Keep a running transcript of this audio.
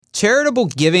charitable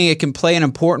giving, it can play an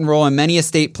important role in many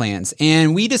estate plans.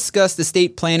 And we discussed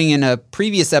estate planning in a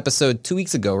previous episode 2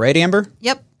 weeks ago, right, Amber?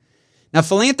 Yep. Now,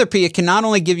 philanthropy, it can not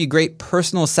only give you great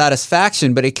personal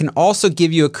satisfaction, but it can also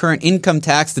give you a current income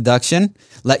tax deduction,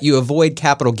 let you avoid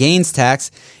capital gains tax,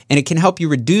 and it can help you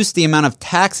reduce the amount of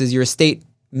taxes your estate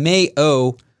may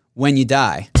owe when you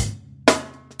die.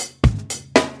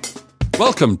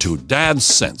 Welcome to Dad's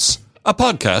Sense, a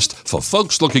podcast for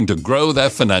folks looking to grow their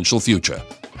financial future.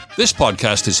 This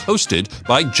podcast is hosted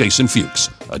by Jason Fuchs,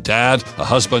 a dad, a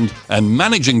husband, and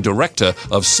managing director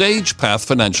of Sage Path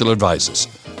Financial Advisors.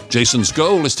 Jason's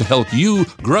goal is to help you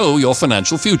grow your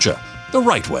financial future the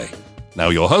right way. Now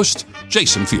your host,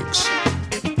 Jason Fuchs.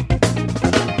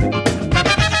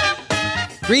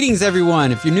 Greetings,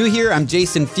 everyone. If you're new here, I'm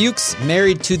Jason Fuchs,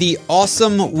 married to the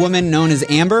awesome woman known as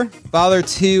Amber, father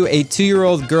to a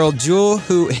 2-year-old girl, Jewel,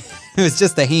 who is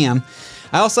just a ham.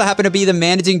 I also happen to be the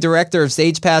managing director of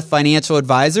Sage Path Financial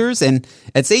Advisors, and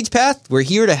at Sage Path, we're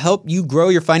here to help you grow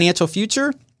your financial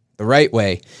future the right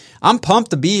way. I'm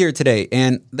pumped to be here today,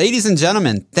 and ladies and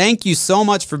gentlemen, thank you so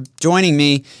much for joining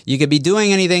me. You could be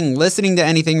doing anything, listening to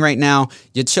anything right now.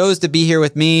 You chose to be here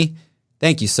with me.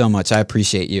 Thank you so much. I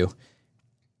appreciate you.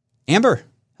 Amber,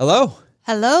 hello.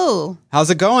 Hello.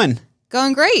 How's it going?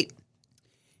 Going great.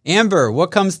 Amber,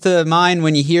 what comes to mind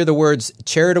when you hear the words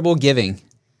charitable giving?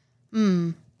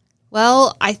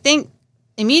 Well, I think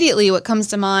immediately what comes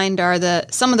to mind are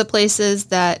some of the places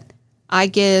that I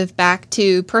give back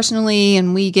to personally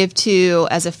and we give to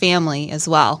as a family as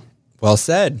well. Well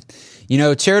said. You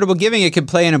know, charitable giving, it can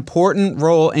play an important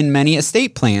role in many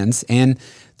estate plans, and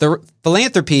the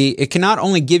philanthropy, it can not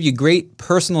only give you great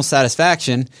personal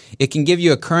satisfaction, it can give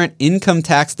you a current income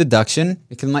tax deduction,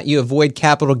 it can let you avoid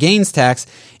capital gains tax,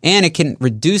 and it can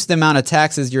reduce the amount of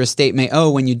taxes your estate may owe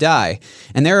when you die.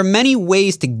 And there are many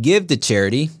ways to give to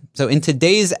charity. So in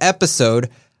today's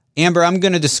episode, Amber, I'm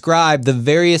going to describe the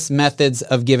various methods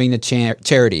of giving to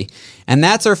charity. And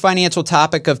that's our financial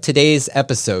topic of today's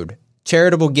episode,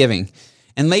 charitable giving.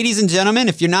 And ladies and gentlemen,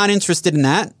 if you're not interested in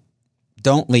that,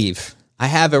 don't leave. I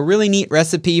have a really neat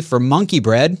recipe for monkey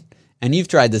bread. And you've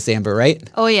tried this, Amber, right?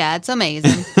 Oh, yeah. It's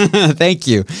amazing. Thank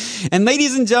you. And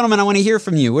ladies and gentlemen, I want to hear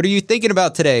from you. What are you thinking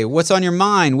about today? What's on your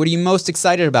mind? What are you most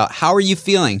excited about? How are you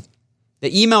feeling?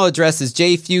 The email address is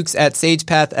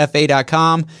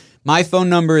jfuchs@sagepathfa.com. My phone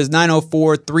number is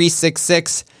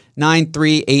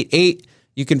 904-366-9388.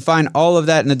 You can find all of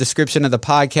that in the description of the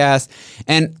podcast.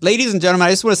 And ladies and gentlemen, I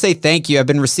just want to say thank you. I've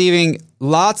been receiving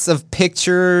lots of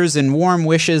pictures and warm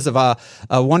wishes of a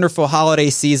wonderful holiday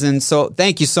season. So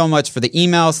thank you so much for the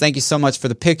emails. Thank you so much for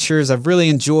the pictures. I've really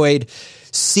enjoyed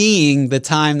seeing the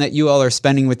time that you all are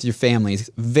spending with your families.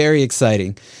 Very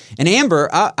exciting. And Amber,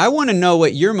 I want to know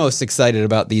what you're most excited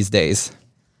about these days.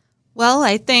 Well,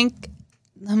 I think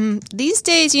these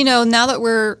days, now that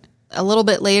we're a little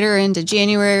bit later into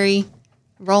January,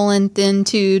 rolling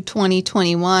into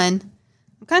 2021,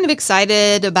 I'm kind of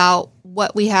excited about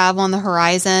what we have on the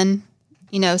horizon.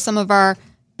 Some of our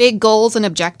big goals and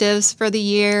objectives for the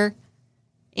year.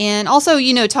 And also,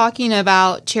 talking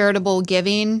about charitable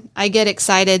giving, I get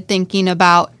excited thinking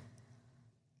about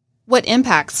what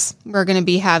impacts we're going to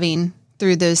be having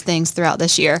through those things throughout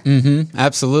this year. Mm-hmm.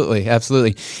 Absolutely.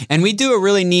 Absolutely. And we do a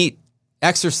really neat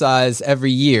exercise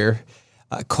every year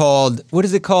called, what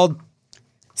is it called?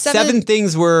 Seven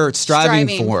things we're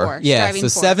striving for. Yeah. So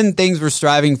 7 things we're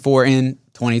striving for in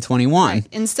 2021. Right.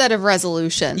 Instead of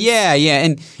resolutions. Yeah.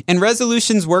 And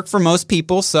resolutions work for most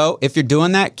people. So if you're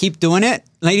doing that, keep doing it.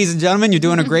 Ladies and gentlemen, you're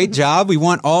doing a great job. We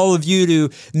want all of you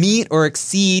to meet or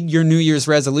exceed your New Year's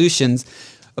resolutions.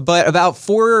 But about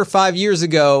 4 or 5 years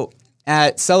ago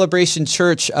at Celebration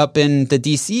Church up in the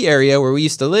DC area where we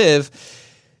used to live,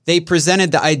 they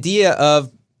presented the idea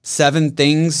of 7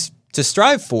 things to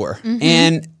strive for. Mm-hmm.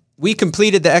 And we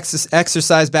completed the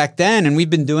exercise back then, and we've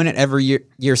been doing it every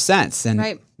year since.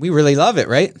 And we really love it,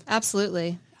 right?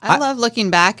 Absolutely. I love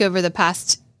looking back over the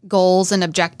past goals and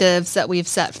objectives that we've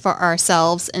set for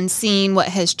ourselves and seeing what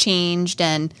has changed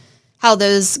and how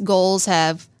those goals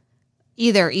have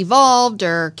either evolved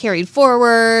or carried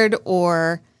forward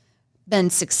or been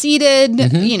succeeded,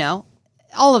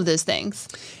 all of those things.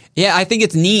 Yeah, I think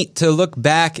it's neat to look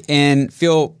back and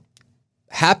feel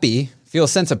happy, feel a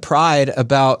sense of pride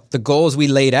about the goals we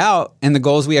laid out and the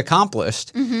goals we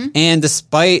accomplished. Mm-hmm. And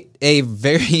despite a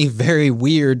very, very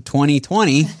weird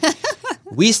 2020,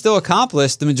 we still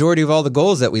accomplished the majority of all the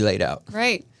goals that we laid out.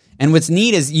 Right. And what's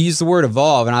neat is you use the word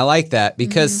evolve, and I like that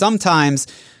because sometimes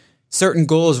certain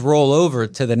goals roll over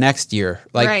to the next year.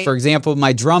 Like, for example,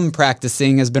 my drum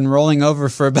practicing has been rolling over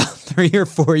for about 3 or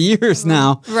 4 years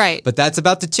now. Right. But that's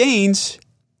about to change.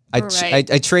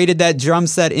 I traded that drum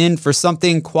set in for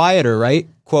something quieter, right?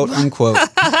 Quote unquote.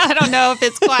 I don't know if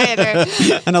it's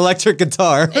quieter. An electric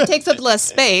guitar. It takes up less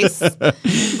space,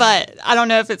 but I don't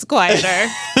know if it's quieter.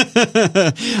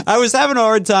 I was having a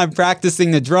hard time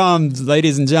practicing the drums,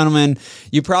 ladies and gentlemen.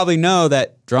 You probably know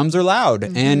that drums are loud.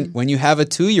 Mm-hmm. And when you have a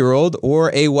 2-year-old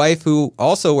or a wife who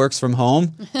also works from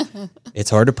home, it's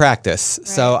hard to practice. Right.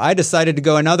 So I decided to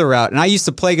go another route. And I used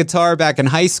to play guitar back in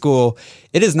high school.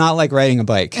 It is not like riding a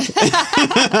bike.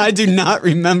 I do not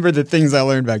remember the things I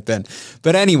learned back then.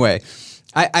 But anyway,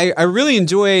 I really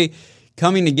enjoy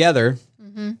coming together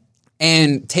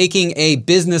and taking a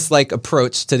business-like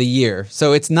approach to the year.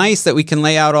 So it's nice that we can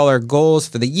lay out all our goals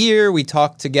for the year. We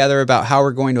talk together about how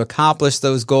we're going to accomplish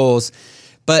those goals,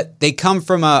 but they come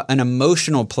from an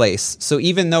emotional place. So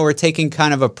even though we're taking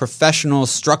kind of a professional,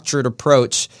 structured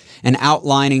approach and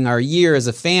outlining our year as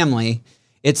a family,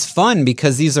 it's fun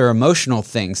because these are emotional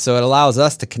things. So it allows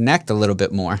us to connect a little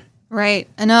bit more. Right.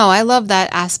 I know. I love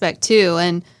that aspect too.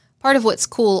 And part of what's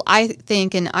cool, I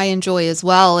think, and I enjoy as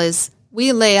well, is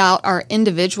we lay out our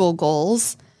individual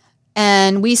goals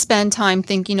and we spend time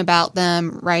thinking about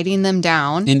them, writing them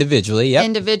down. Individually, yep.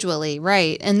 Individually,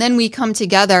 right. And then we come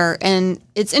together, and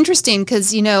it's interesting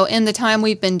because, you know, in the time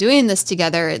we've been doing this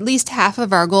together, at least half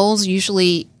of our goals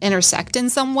usually intersect in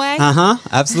some way.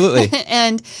 Absolutely.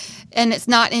 And it's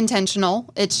not intentional.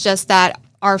 It's just that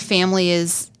our family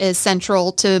is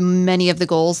central to many of the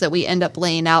goals that we end up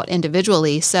laying out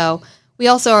individually. So we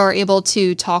also are able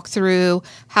to talk through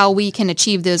how we can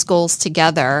achieve those goals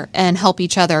together and help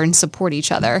each other and support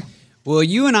each other. Well,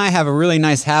 you and I have a really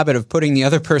nice habit of putting the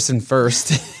other person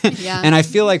first. Yeah. And I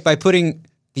feel like by putting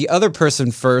the other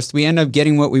person first, we end up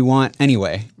getting what we want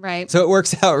anyway. Right. So it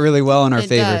works out really well in our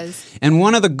favor. Does. And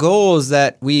one of the goals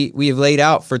that we have laid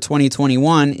out for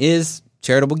 2021 is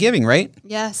charitable giving, right?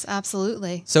 Yes,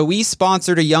 absolutely. So we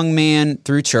sponsored a young man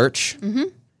through church. Mm-hmm.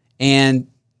 And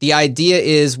the idea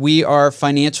is we are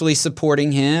financially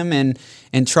supporting him and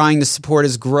trying to support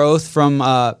his growth from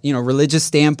a religious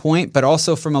standpoint, but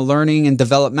also from a learning and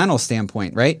developmental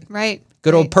standpoint, right? Right.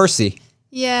 Good old Percy.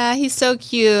 Yeah, he's so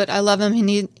cute. I love him.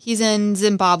 He's in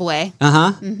Zimbabwe.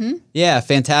 Mm-hmm. Yeah,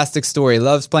 fantastic story.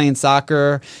 Loves playing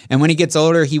soccer. And when he gets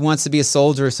older, he wants to be a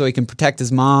soldier so he can protect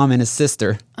his mom and his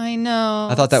sister. I know.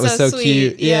 I thought that was so sweet.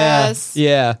 cute. Yes.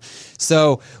 Yeah.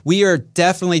 So we are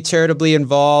definitely charitably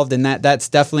involved, and that's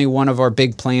definitely one of our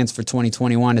big plans for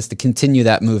 2021 is to continue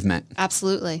that movement.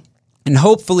 Absolutely. And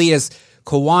hopefully as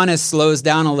Kiwanis slows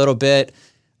down a little bit,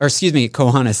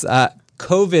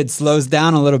 COVID slows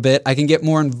down a little bit, I can get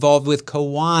more involved with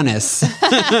Kiwanis,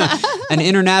 an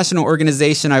international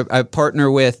organization I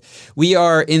partner with. We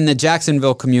are in the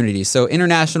Jacksonville community, so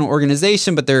international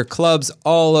organization, but there are clubs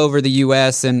all over the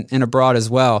U.S. and abroad as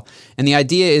well. And the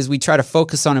idea is we try to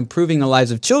focus on improving the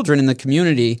lives of children in the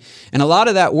community, and a lot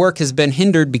of that work has been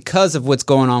hindered because of what's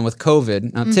going on with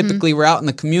COVID. Now, typically we're out in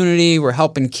the community, we're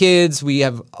helping kids, we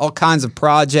have all kinds of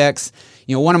projects.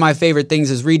 You know, one of my favorite things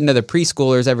is reading to the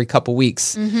preschoolers every couple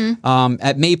weeks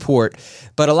at Mayport.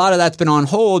 But a lot of that's been on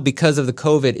hold because of the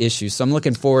COVID issue. So I'm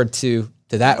looking forward to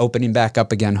that opening back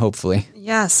up again, hopefully.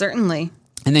 Yeah, certainly.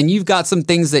 And then you've got some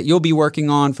things that you'll be working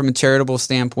on from a charitable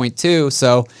standpoint too.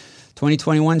 So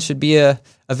 2021 should be a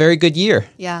very good year.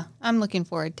 Yeah, I'm looking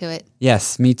forward to it.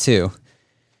 Yes, me too.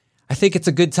 I think it's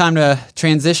a good time to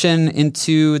transition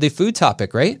into the food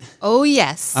topic, right? Oh,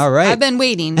 yes. All right. I've been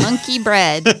waiting. Monkey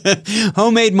bread.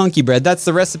 Homemade monkey bread. That's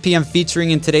the recipe I'm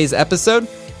featuring in today's episode.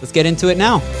 Let's get into it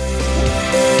now.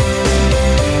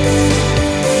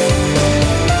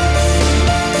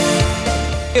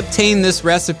 I obtained this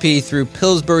recipe through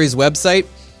Pillsbury's website.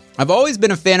 I've always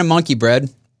been a fan of monkey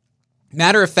bread.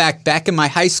 Matter of fact, back in my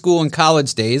high school and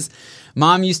college days,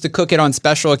 Mom used to cook it on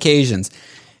special occasions.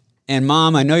 And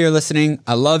Mom, I know you're listening.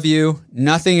 I love you.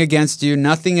 Nothing against you.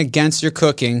 Nothing against your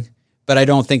cooking. But I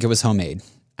don't think it was homemade.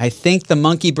 I think the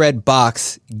monkey bread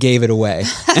box gave it away.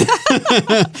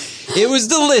 It was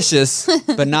delicious,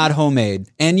 but not homemade.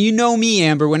 And you know me,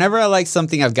 Amber. Whenever I like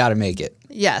something, I've got to make it.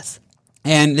 Yes.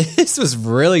 And this was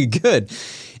really good.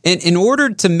 And in order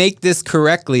to make this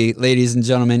correctly, ladies and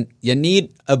gentlemen, you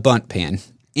need a bundt pan.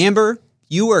 Amber,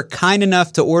 you were kind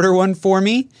enough to order one for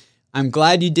me. I'm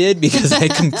glad you did because I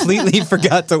completely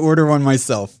forgot to order one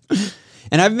myself.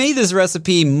 And I've made this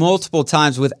recipe multiple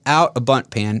times without a bundt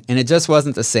pan, and it just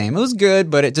wasn't the same. It was good,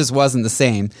 but it just wasn't the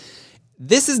same.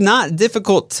 This is not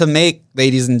difficult to make,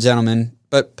 ladies and gentlemen,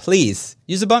 but please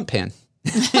use a bundt pan.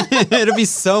 It'll be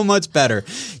so much better.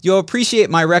 You'll appreciate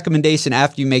my recommendation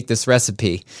after you make this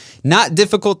recipe. Not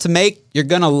difficult to make. You're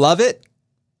going to love it.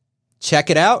 Check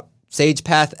it out.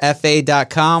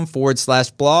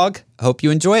 SagePathFA.com/blog. I hope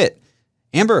you enjoy it.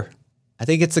 Amber, I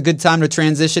think it's a good time to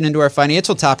transition into our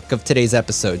financial topic of today's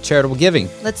episode, charitable giving.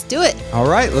 Let's do it. All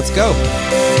right, let's go.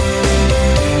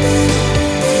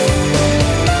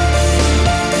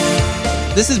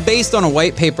 This is based on a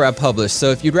white paper I published, so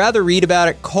if you'd rather read about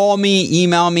it, call me,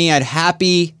 email me. I'd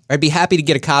be happy to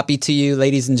get a copy to you,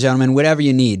 ladies and gentlemen, whatever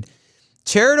you need.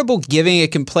 Charitable giving,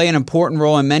 it can play an important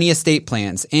role in many estate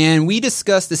plans, and we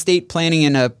discussed estate planning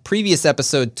in a previous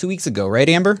episode 2 weeks ago, right,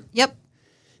 Amber? Yep.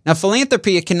 Now,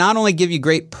 philanthropy, it can not only give you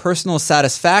great personal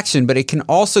satisfaction, but it can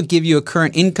also give you a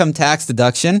current income tax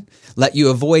deduction, let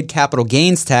you avoid capital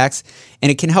gains tax,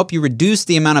 and it can help you reduce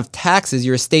the amount of taxes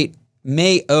your estate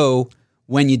may owe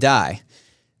when you die.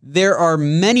 There are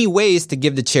many ways to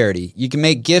give to charity. You can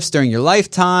make gifts during your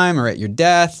lifetime or at your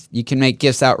death. You can make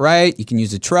gifts outright. You can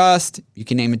use a trust. You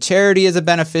can name a charity as a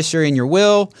beneficiary in your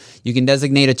will. You can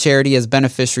designate a charity as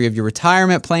beneficiary of your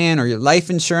retirement plan or your life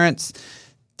insurance.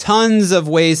 Tons of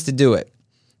ways to do it.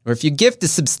 Or if your gift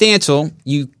is substantial,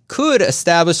 you could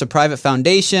establish a private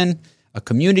foundation, a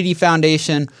community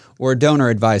foundation, or a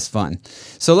donor-advised fund.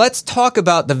 So let's talk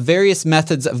about the various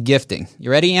methods of gifting.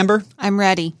 You ready, Amber? I'm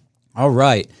ready. All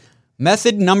right.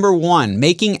 Method number 1,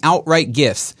 making outright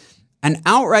gifts. An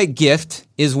outright gift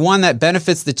is one that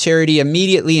benefits the charity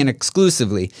immediately and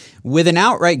exclusively. With an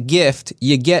outright gift,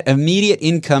 you get immediate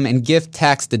income and gift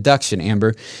tax deduction,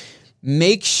 Amber.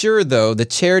 Make sure, though, the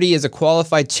charity is a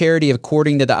qualified charity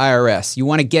according to the IRS. You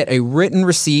want to get a written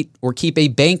receipt or keep a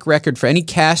bank record for any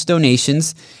cash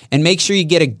donations, and make sure you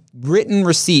get a written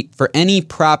receipt for any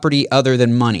property other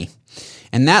than money.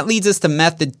 And that leads us to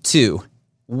method 2,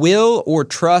 will or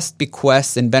trust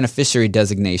bequests and beneficiary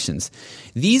designations.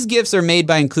 These gifts are made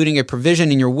by including a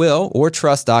provision in your will or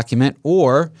trust document,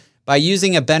 or by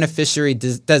using a beneficiary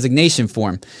designation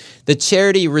form. The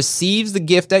charity receives the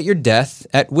gift at your death,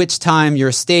 at which time your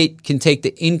estate can take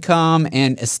the income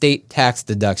and estate tax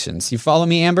deductions. You follow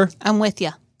me, Amber? I'm with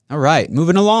you. All right,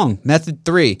 moving along. Method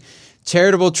 3,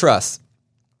 charitable trust.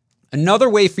 Another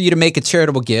way for you to make a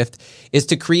charitable gift is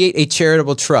to create a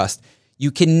charitable trust. You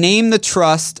can name the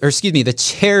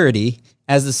charity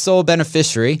as the sole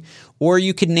beneficiary, or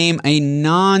you could name a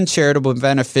non-charitable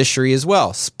beneficiary as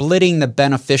well, splitting the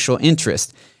beneficial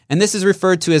interest. And this is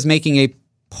referred to as making a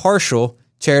partial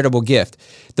charitable gift.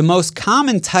 The most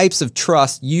common types of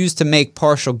trust used to make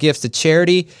partial gifts to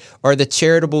charity are the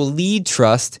charitable lead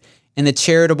trust and the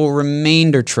charitable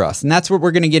remainder trust. And that's what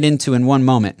we're going to get into in one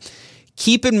moment.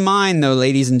 Keep in mind, though,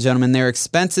 ladies and gentlemen, there are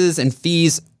expenses and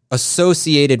fees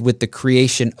associated with the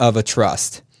creation of a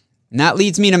trust. And that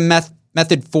leads me to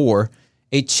method 4,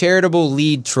 a charitable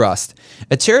lead trust.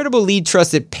 A charitable lead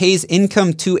trust, it pays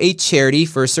income to a charity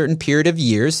for a certain period of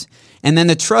years, and then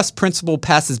the trust principal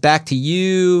passes back to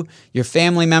you, your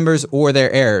family members, or their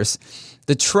heirs.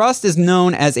 The trust is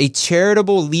known as a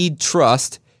charitable lead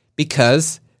trust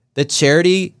because the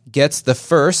charity gets the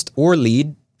first or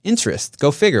lead interest.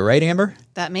 Go figure, right, Amber?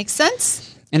 That makes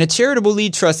sense. And a charitable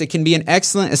lead trust, it can be an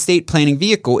excellent estate planning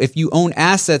vehicle if you own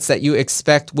assets that you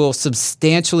expect will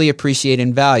substantially appreciate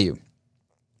in value.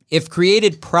 If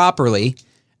created properly,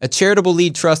 a charitable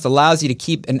lead trust allows you to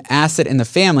keep an asset in the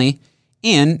family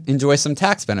and enjoy some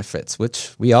tax benefits,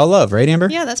 which we all love, right, Amber?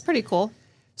 Yeah, that's pretty cool.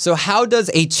 So how does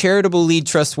a charitable lead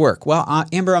trust work? Well,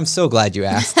 Amber, I'm so glad you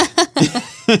asked.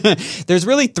 There's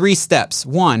really 3 steps.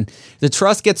 1, the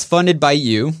trust gets funded by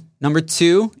you. Number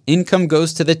 2, income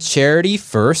goes to the charity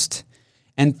first.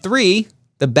 And 3,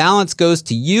 the balance goes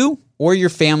to you or your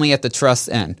family at the trust's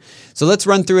end. So let's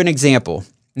run through an example.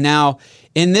 Now,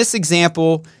 in this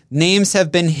example, names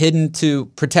have been hidden to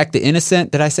protect the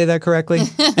innocent. Did I say that correctly?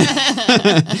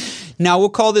 Now, we'll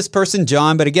call this person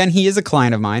John, but again, he is a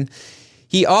client of mine.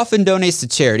 He often donates to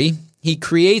charity. He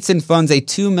creates and funds a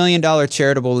 $2 million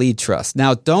charitable lead trust.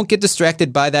 Now, don't get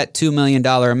distracted by that $2 million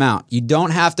amount. You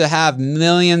don't have to have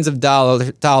millions of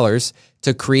dollars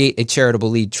to create a charitable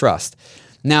lead trust.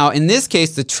 Now, in this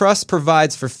case, the trust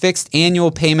provides for fixed annual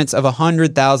payments of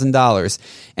 $100,000.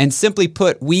 And simply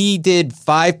put, we did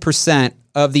 5%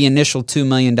 of the initial $2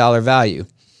 million value.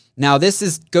 Now,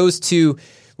 this goes to,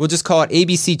 we'll just call it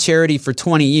ABC Charity for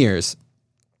 20 years.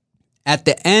 At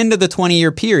the end of the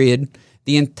 20-year period,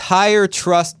 the entire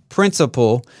trust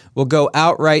principal will go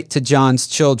outright to John's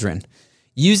children.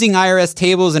 Using IRS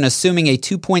tables and assuming a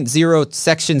 2.0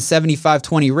 Section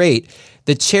 7520 rate,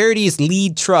 the charity's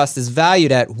lead trust is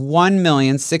valued at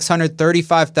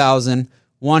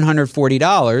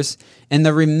 $1,635,140, and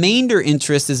the remainder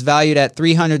interest is valued at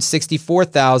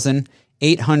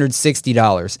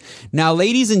 $364,860. Now,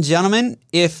 ladies and gentlemen,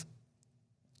 if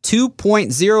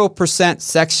 2.0%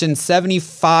 Section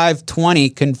 7520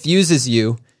 confuses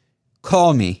you,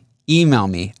 call me, email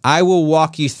me. I will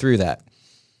walk you through that.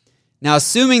 Now,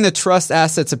 assuming the trust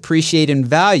assets appreciate in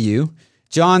value,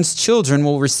 John's children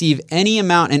will receive any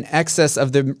amount in excess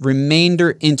of the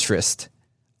remainder interest,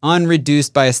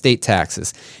 unreduced by estate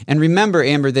taxes. And remember,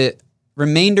 Amber, the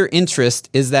remainder interest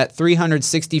is that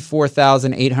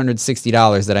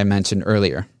 $364,860 that I mentioned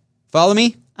earlier. Follow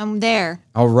me? I'm there.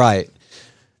 All right.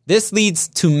 This leads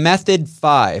to method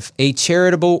 5, a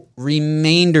charitable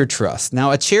remainder trust.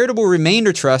 Now, a charitable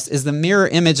remainder trust is the mirror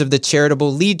image of the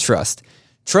charitable lead trust.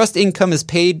 Trust income is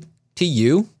paid to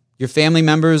you, your family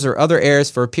members, or other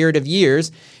heirs for a period of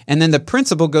years, and then the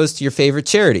principal goes to your favorite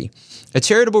charity. A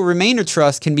charitable remainder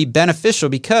trust can be beneficial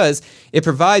because it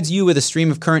provides you with a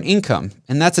stream of current income,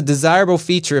 and that's a desirable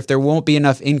feature if there won't be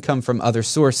enough income from other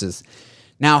sources.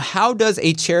 Now, how does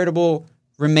a charitable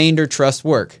remainder trust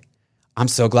work? I'm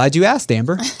so glad you asked,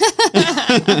 Amber.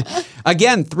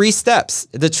 Again, 3 steps.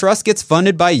 The trust gets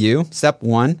funded by you, step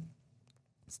 1.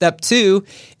 Step 2,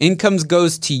 incomes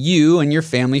goes to you and your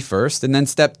family first. And then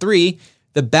step 3,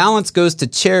 the balance goes to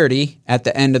charity at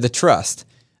the end of the trust.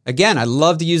 Again, I'd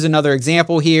love to use another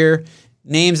example here.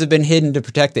 Names have been hidden to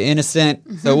protect the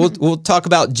innocent. So we'll talk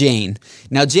about Jane.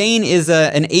 Now, Jane is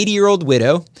an 80-year-old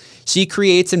widow. She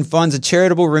creates and funds a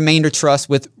charitable remainder trust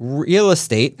with real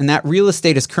estate, and that real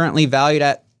estate is currently valued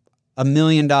at $1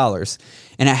 million.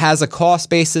 And it has a cost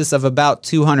basis of about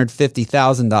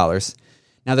 $250,000.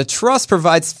 Now, the trust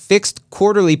provides fixed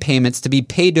quarterly payments to be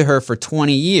paid to her for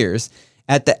 20 years.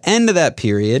 At the end of that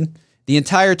period, the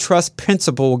entire trust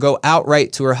principal will go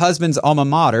outright to her husband's alma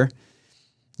mater.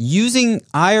 Using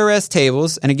IRS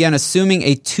tables, and again, assuming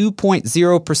a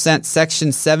 2.0%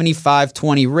 Section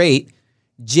 7520 rate,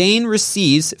 Jane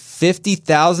receives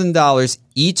 $50,000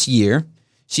 each year.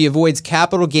 She avoids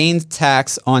capital gains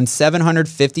tax on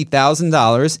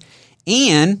 $750,000,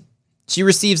 and she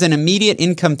receives an immediate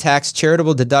income tax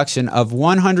charitable deduction of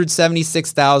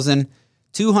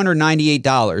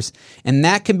 $176,298, and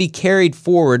that can be carried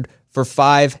forward for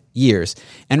 5 years.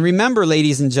 And remember,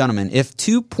 ladies and gentlemen, if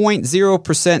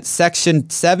 2.0% Section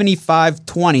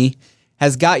 7520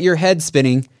 has got your head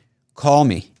spinning, call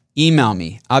me, email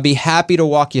me. I'll be happy to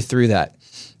walk you through that.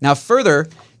 Now, further,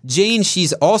 Jane,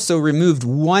 she's also removed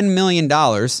 $1 million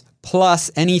plus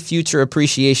any future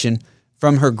appreciation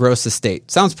from her gross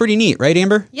estate. Sounds pretty neat, right,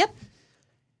 Amber? Yep.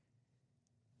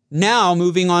 Now,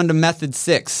 moving on to method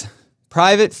 6,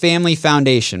 private family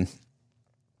foundation.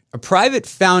 A private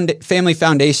family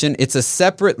foundation, it's a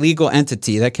separate legal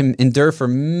entity that can endure for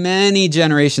many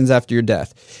generations after your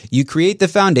death. You create the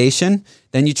foundation,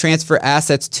 then you transfer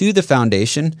assets to the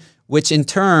foundation, which in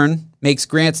turn makes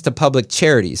grants to public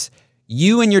charities.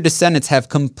 You and your descendants have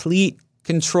complete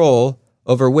control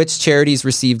over which charities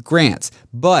receive grants.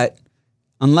 But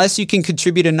unless you can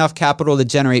contribute enough capital to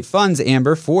generate funds,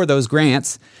 Amber, for those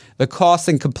grants, the costs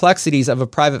and complexities of a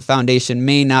private foundation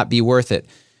may not be worth it.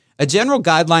 A general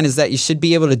guideline is that you should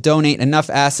be able to donate enough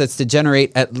assets to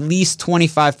generate at least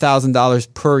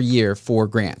 $25,000 per year for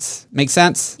grants. Make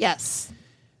sense? Yes.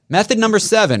 Method number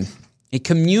 7, a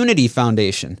community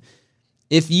foundation.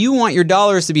 If you want your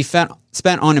dollars to be spent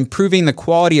on improving the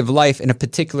quality of life in a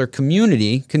particular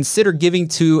community, consider giving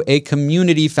to a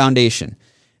community foundation.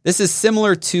 This is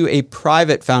similar to a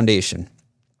private foundation.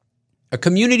 A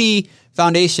community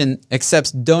foundation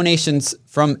accepts donations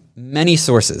from many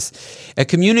sources. A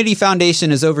community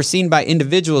foundation is overseen by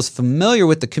individuals familiar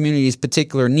with the community's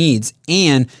particular needs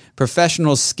and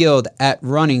professionals skilled at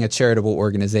running a charitable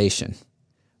organization.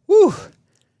 Whew.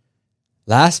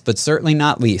 Last but certainly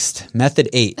not least, method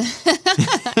 8,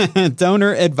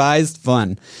 donor advised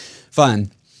fund.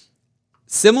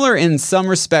 Similar in some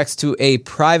respects to a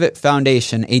private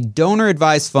foundation, a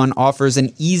donor-advised fund offers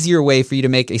an easier way for you to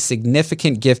make a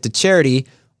significant gift to charity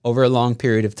over a long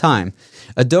period of time.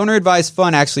 A donor-advised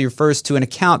fund actually refers to an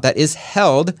account that is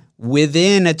held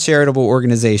within a charitable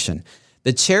organization.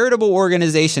 The charitable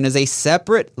organization is a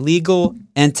separate legal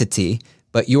entity,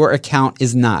 but your account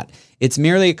is not. It's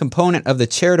merely a component of the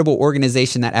charitable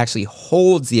organization that actually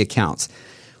holds the accounts.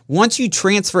 Once you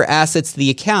transfer assets to the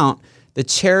account, the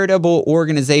charitable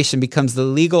organization becomes the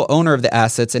legal owner of the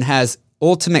assets and has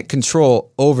ultimate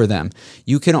control over them.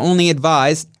 You can only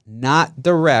advise, not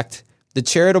direct, the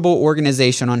charitable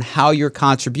organization on how your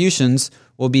contributions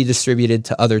will be distributed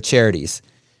to other charities.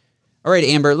 All right,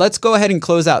 Amber, let's go ahead and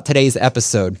close out today's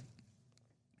episode.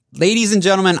 Ladies and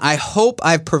gentlemen, I hope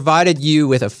I've provided you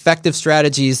with effective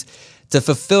strategies to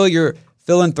fulfill your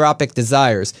philanthropic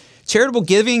desires. Charitable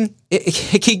giving,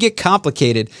 it can get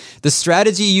complicated. The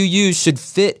strategy you use should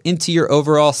fit into your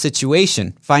overall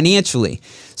situation financially.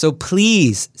 So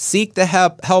please seek the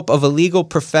help of a legal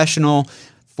professional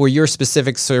for your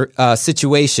specific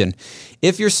situation.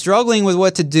 If you're struggling with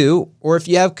what to do, or if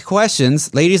you have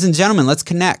questions, ladies and gentlemen, let's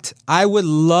connect. I would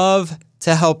love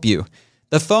to help you.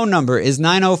 The phone number is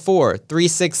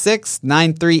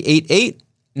 904-366-9388,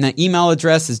 and the email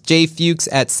address is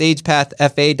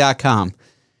jfuchs@sagepathfa.com.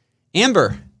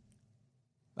 Amber,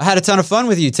 I had a ton of fun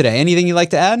with you today. Anything you'd like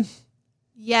to add?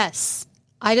 Yes.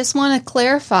 I just want to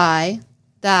clarify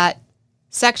that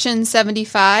Section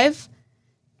 75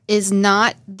 is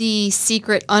not the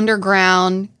secret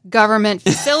underground government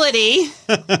facility.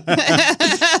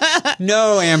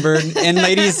 No, Amber. And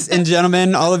ladies and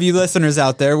gentlemen, all of you listeners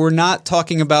out there, we're not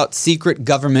talking about secret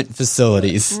government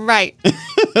facilities. Right.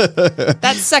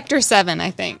 That's Sector 7,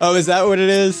 I think. Oh, is that what it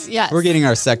is? Yes. We're getting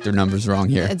our sector numbers wrong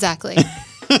here. Exactly.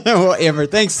 Well, Amber,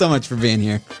 thanks so much for being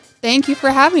here. Thank you for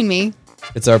having me.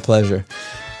 It's our pleasure.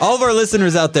 All of our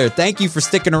listeners out there, thank you for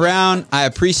sticking around. I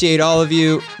appreciate all of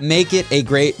you. Make it a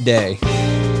great day.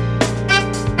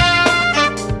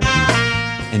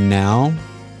 And now,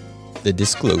 the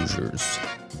disclosures.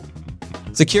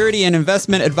 Security and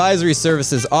investment advisory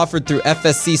services offered through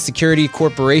FSC Security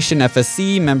Corporation,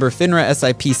 FSC, member FINRA,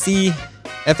 SIPC.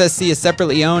 FSC is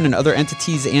separately owned, and other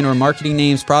entities and or marketing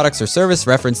names, products, or service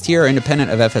referenced here are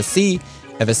independent of FSC.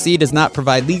 FSC does not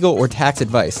provide legal or tax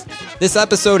advice. This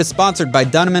episode is sponsored by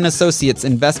Dunham & Associates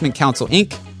Investment Counsel,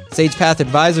 Inc. Sage Path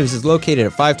Advisors is located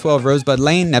at 512 Rosebud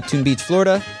Lane, Neptune Beach,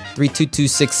 Florida,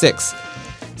 32266.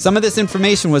 Some of this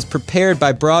information was prepared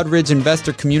by Broadridge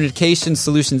Investor Communications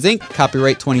Solutions, Inc.,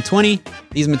 copyright 2020.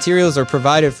 These materials are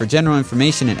provided for general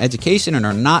information and education and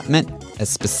are not meant as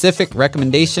specific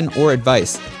recommendation or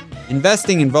advice.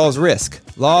 Investing involves risk.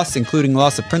 Loss, including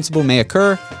loss of principal, may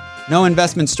occur. No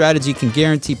investment strategy can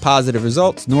guarantee positive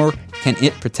results, nor can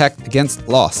it protect against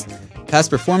loss.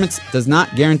 Past performance does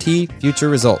not guarantee future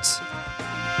results.